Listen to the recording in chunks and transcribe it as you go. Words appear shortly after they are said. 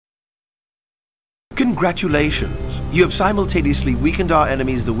Congratulations! You have simultaneously weakened our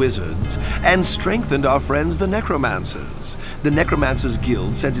enemies, the wizards, and strengthened our friends, the necromancers. The Necromancers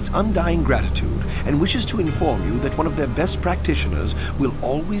Guild sends its undying gratitude and wishes to inform you that one of their best practitioners will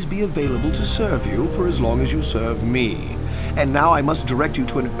always be available to serve you for as long as you serve me. And now I must direct you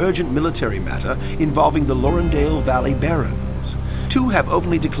to an urgent military matter involving the Lorendale Valley Barons. Two have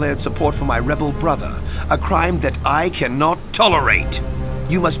openly declared support for my rebel brother, a crime that I cannot tolerate.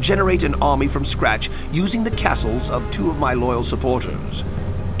 You must generate an army from scratch using the castles of two of my loyal supporters.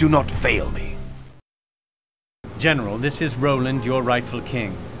 Do not fail me. General, this is Roland, your rightful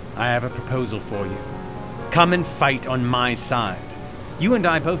king. I have a proposal for you. Come and fight on my side. You and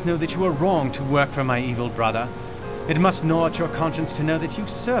I both know that you are wrong to work for my evil brother. It must gnaw at your conscience to know that you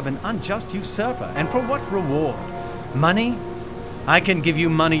serve an unjust usurper. And for what reward? Money? I can give you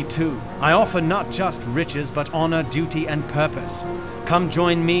money too. I offer not just riches, but honor, duty, and purpose. Come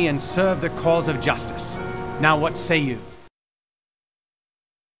join me and serve the cause of justice. Now what say you?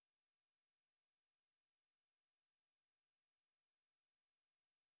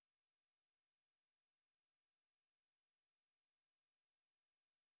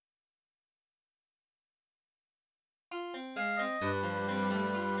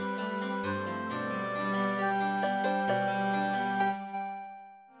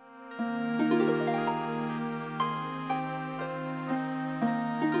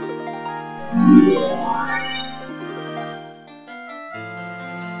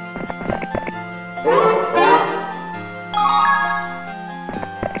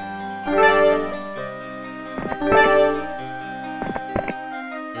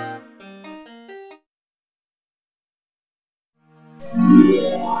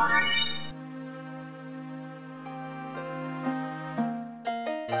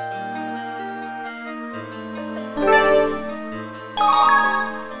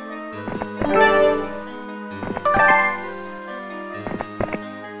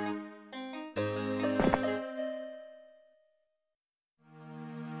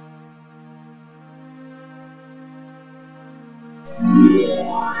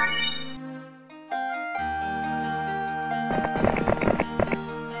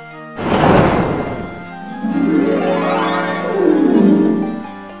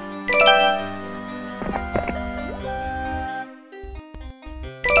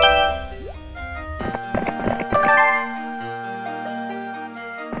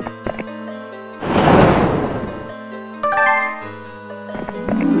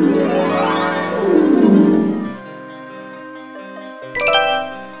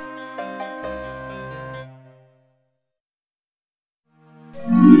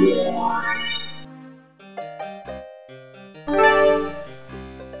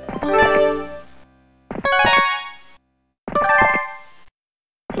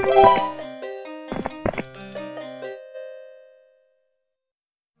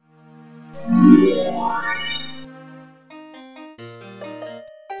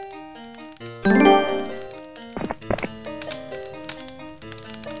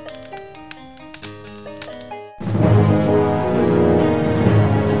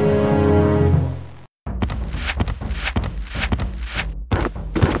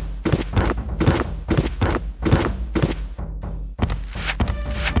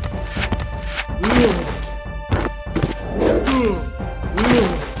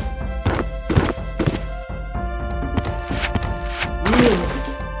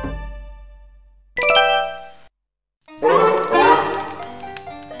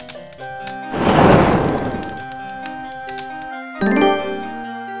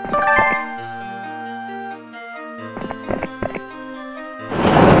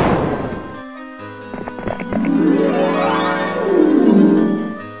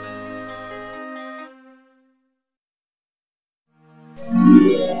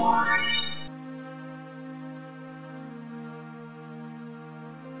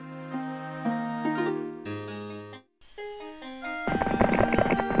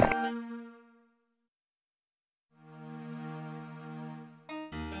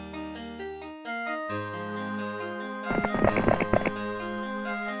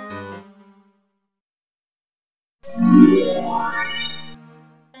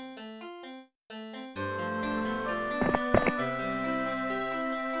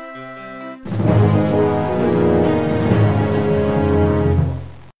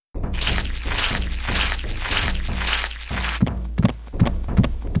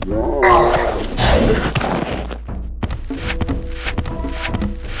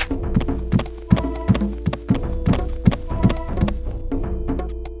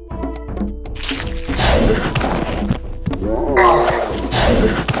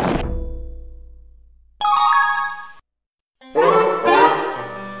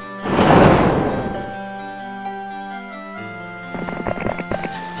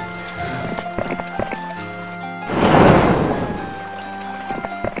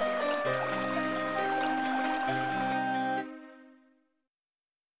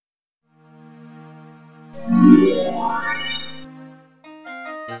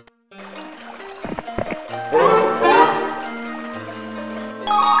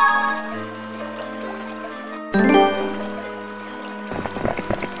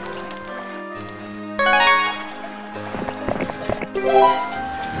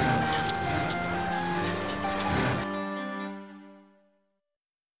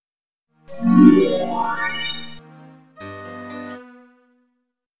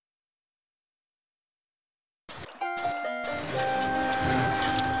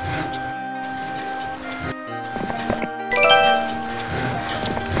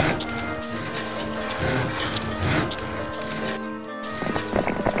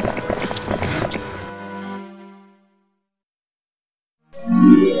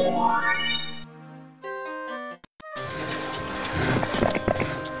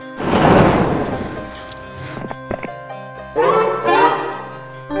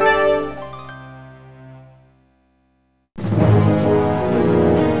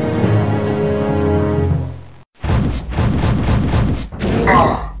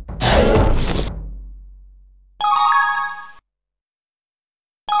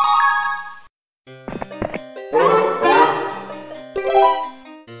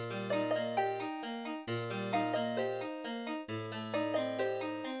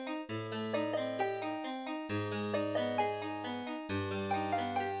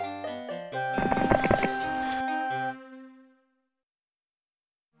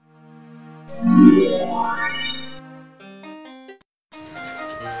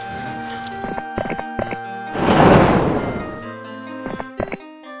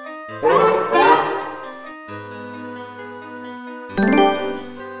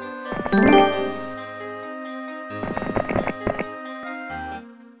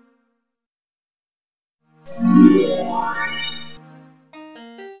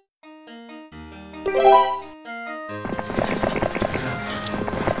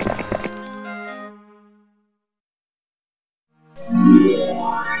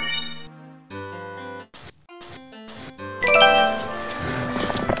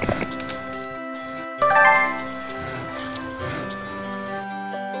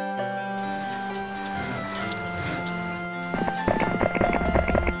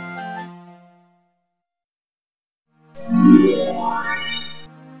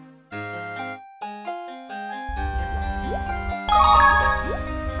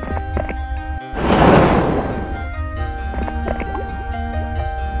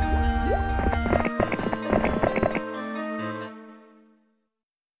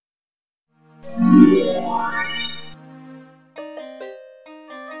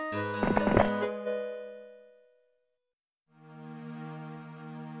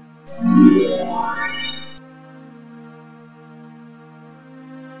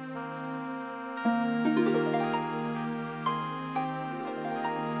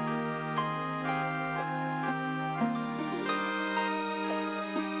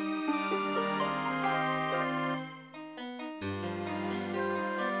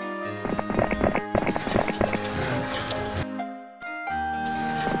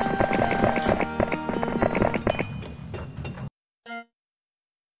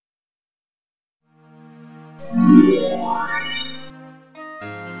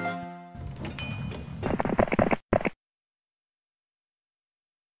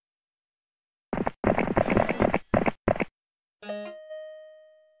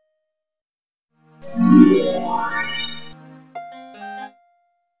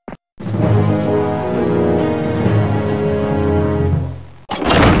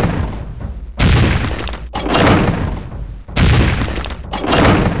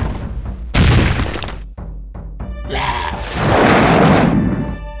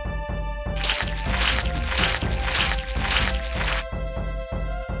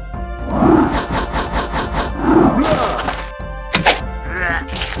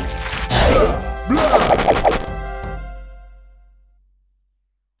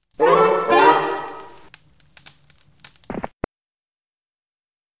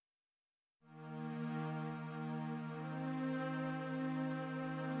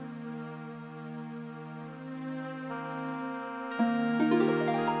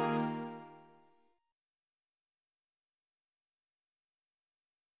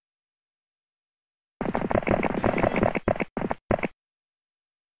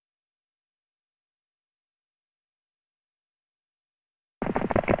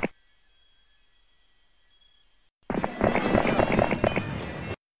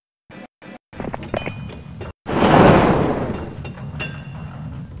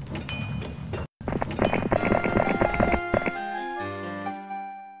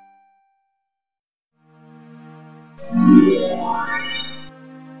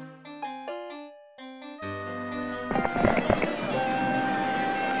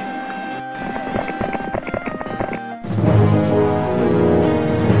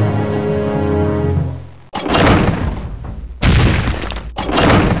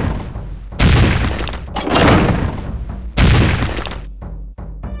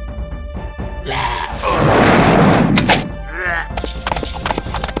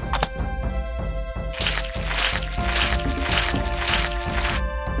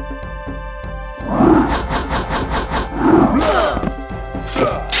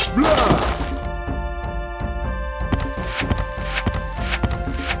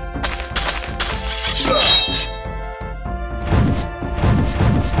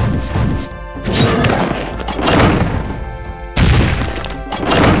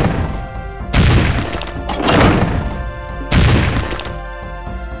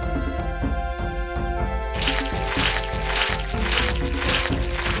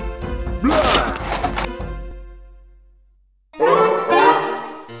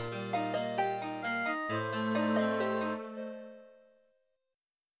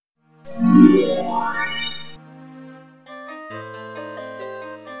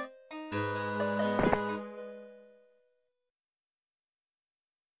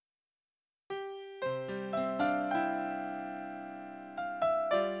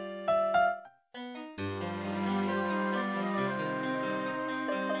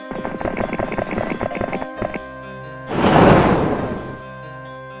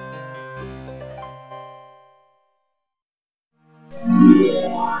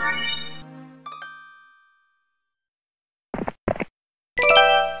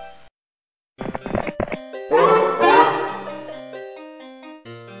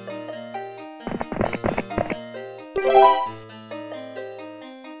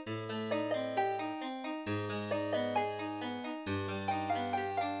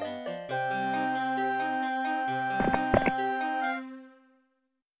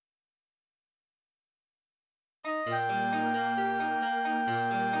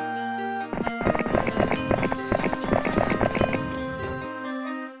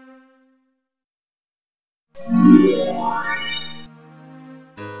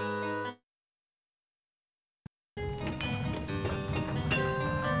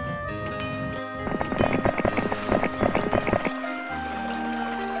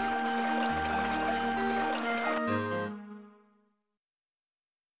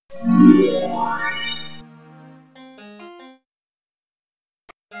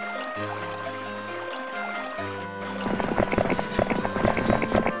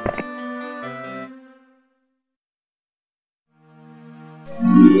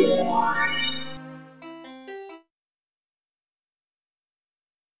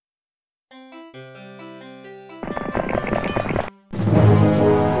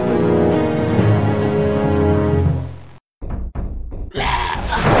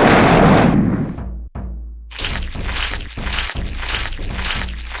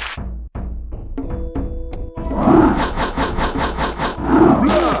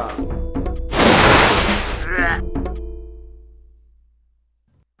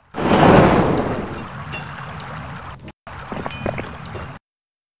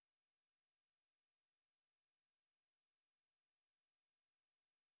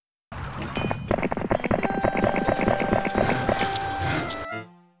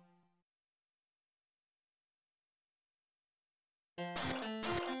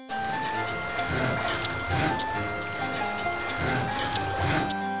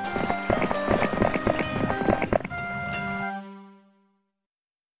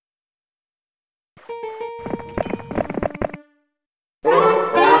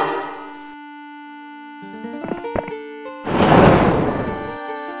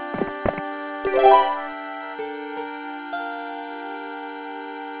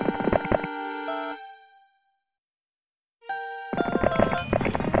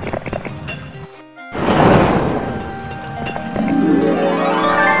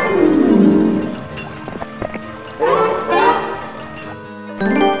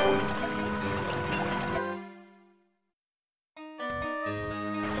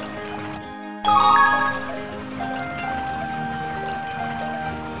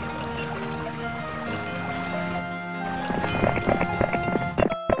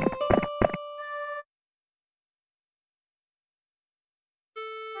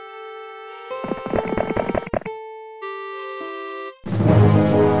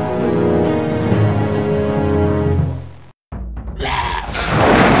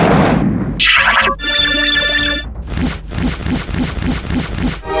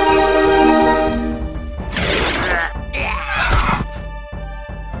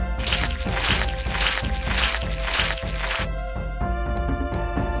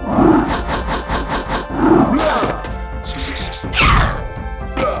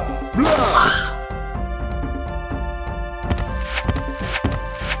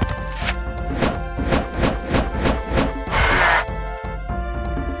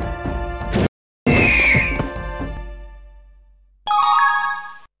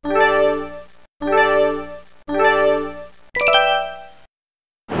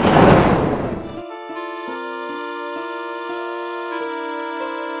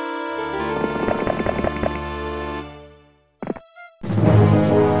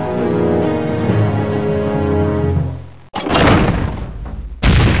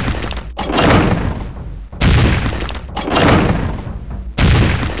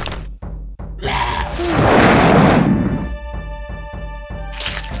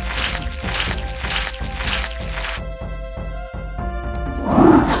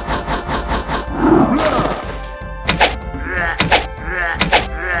 Ugh!